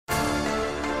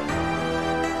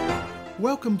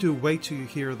Welcome to Wait Till You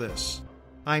Hear This.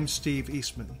 I'm Steve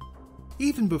Eastman.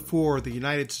 Even before the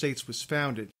United States was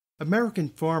founded, American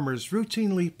farmers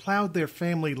routinely plowed their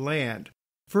family land,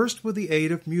 first with the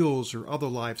aid of mules or other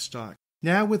livestock,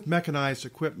 now with mechanized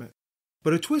equipment.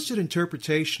 But a twisted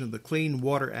interpretation of the Clean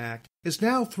Water Act is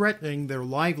now threatening their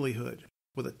livelihood,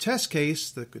 with a test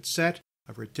case that could set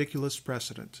a ridiculous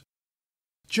precedent.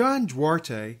 John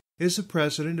Duarte is the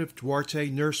president of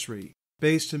Duarte Nursery,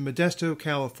 based in Modesto,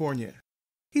 California.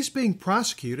 He's being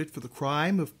prosecuted for the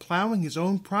crime of plowing his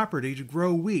own property to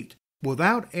grow wheat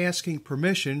without asking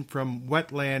permission from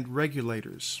wetland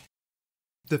regulators.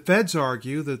 The feds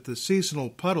argue that the seasonal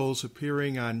puddles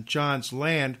appearing on John's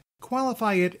land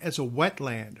qualify it as a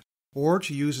wetland, or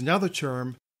to use another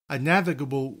term, a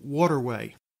navigable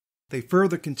waterway. They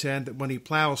further contend that when he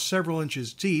plows several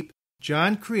inches deep,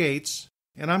 John creates,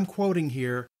 and I'm quoting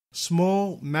here,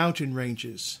 small mountain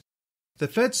ranges. The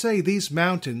feds say these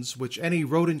mountains, which any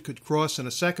rodent could cross in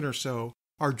a second or so,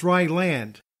 are dry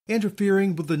land,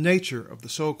 interfering with the nature of the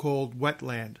so-called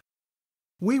wetland.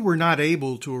 We were not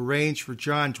able to arrange for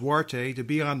John Duarte to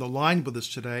be on the line with us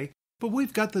today, but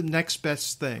we've got the next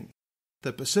best thing.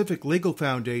 The Pacific Legal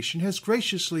Foundation has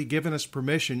graciously given us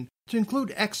permission to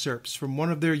include excerpts from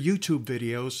one of their YouTube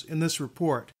videos in this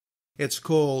report. It's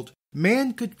called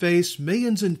Man Could Face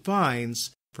Millions in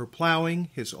Fines for Plowing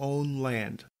His Own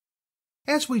Land.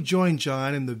 As we join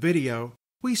John in the video,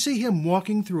 we see him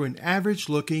walking through an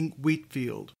average-looking wheat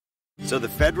field. So the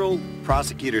federal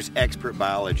prosecutor's expert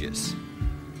biologists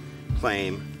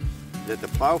claim that the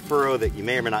plow furrow that you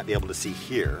may or may not be able to see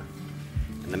here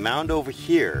and the mound over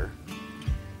here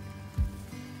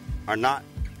are not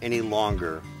any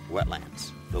longer wetlands.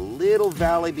 The little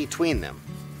valley between them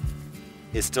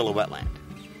is still a wetland.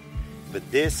 But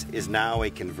this is now a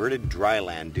converted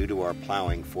dryland due to our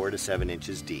plowing 4 to 7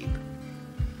 inches deep.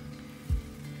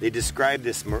 They describe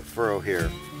this furrow here,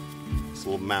 this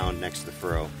little mound next to the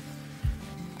furrow,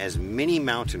 as mini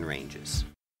mountain ranges.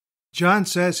 John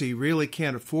says he really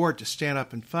can't afford to stand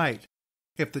up and fight.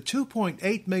 If the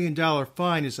 $2.8 million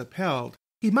fine is upheld,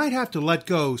 he might have to let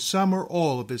go some or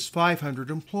all of his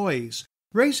 500 employees,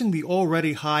 raising the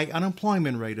already high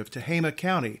unemployment rate of Tehama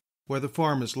County, where the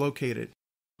farm is located.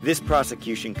 This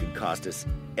prosecution could cost us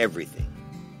everything,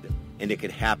 and it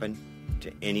could happen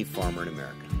to any farmer in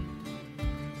America.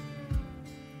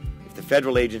 If the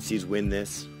federal agencies win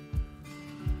this,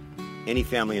 any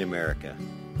family in America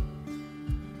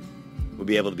will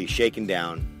be able to be shaken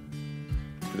down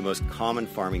for the most common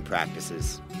farming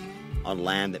practices on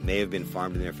land that may have been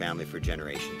farmed in their family for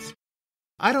generations.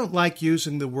 I don't like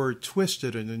using the word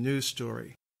twisted in a news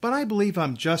story, but I believe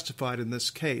I'm justified in this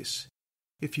case.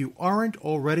 If you aren't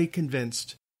already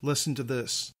convinced, listen to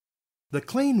this. The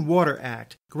Clean Water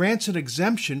Act grants an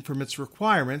exemption from its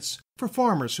requirements for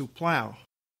farmers who plow.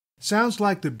 Sounds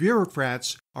like the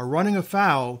bureaucrats are running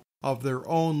afoul of their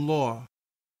own law.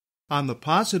 On the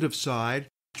positive side,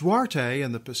 Duarte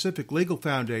and the Pacific Legal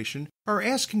Foundation are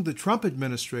asking the Trump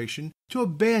administration to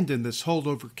abandon this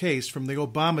holdover case from the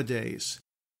Obama days.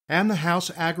 And the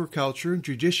House Agriculture and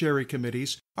Judiciary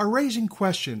Committees are raising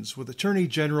questions with Attorney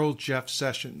General Jeff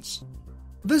Sessions.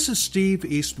 This is Steve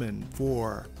Eastman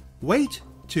for Wait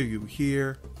Till You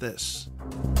Hear This.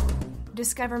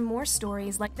 Discover more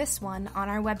stories like this one on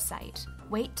our website,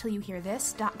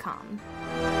 waittillyouhearthis.com.